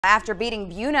After beating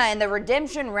Buna in the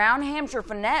redemption round,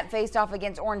 Hamshire-Fannett faced off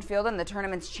against Orangefield in the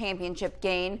tournament's championship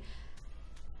game.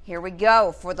 Here we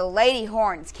go for the Lady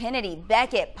Horns. Kennedy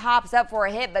Beckett pops up for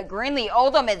a hit, but Greenlee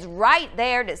Oldham is right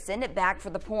there to send it back for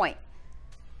the point.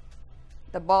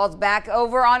 The ball's back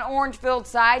over on Orangefield's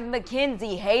side.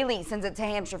 Mackenzie Haley sends it to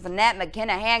Hamshire-Fannett.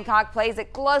 McKenna Hancock plays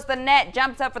it close to the net,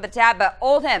 jumps up for the tap, but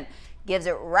Oldham gives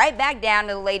it right back down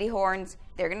to the Lady Horns.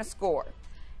 They're going to score.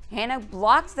 Hannah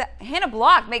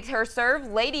Block makes her serve.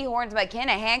 Lady Horns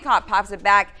McKenna Hancock pops it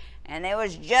back, and it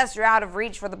was just out of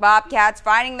reach for the Bobcats.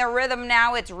 Finding their rhythm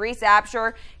now, it's Reese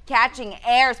Absher catching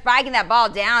air, spiking that ball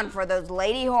down for those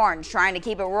Lady Horns, trying to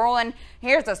keep it rolling.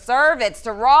 Here's the serve. It's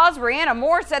to Ross. Brianna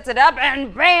Moore sets it up,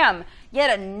 and bam!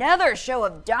 Yet another show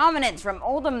of dominance from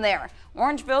Oldham there.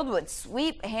 Orangefield would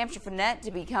sweep Hamshire-Fannett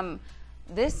to become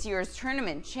this year's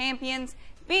tournament champions,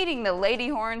 beating the Lady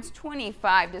Horns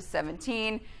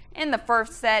 25-17 in the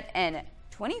first set and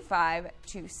 25-16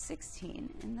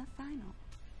 in the final.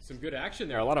 Some good action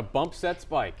there. A lot of bump set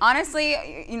spike.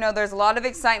 Honestly, you know, there's a lot of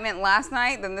excitement last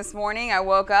night. Then this morning I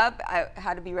woke up, I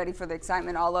had to be ready for the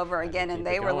excitement all over again, and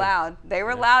they were loud. They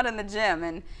were loud in the gym,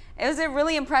 and it was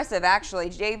really impressive, actually.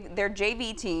 Their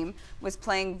JV team was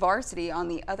playing varsity on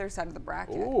the other side of the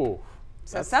bracket. Ooh.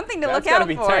 So something to look out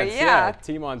for. Tense. Yeah,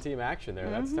 team-on-team action there.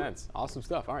 That's tense. Awesome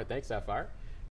stuff. All right, thanks, Sapphire.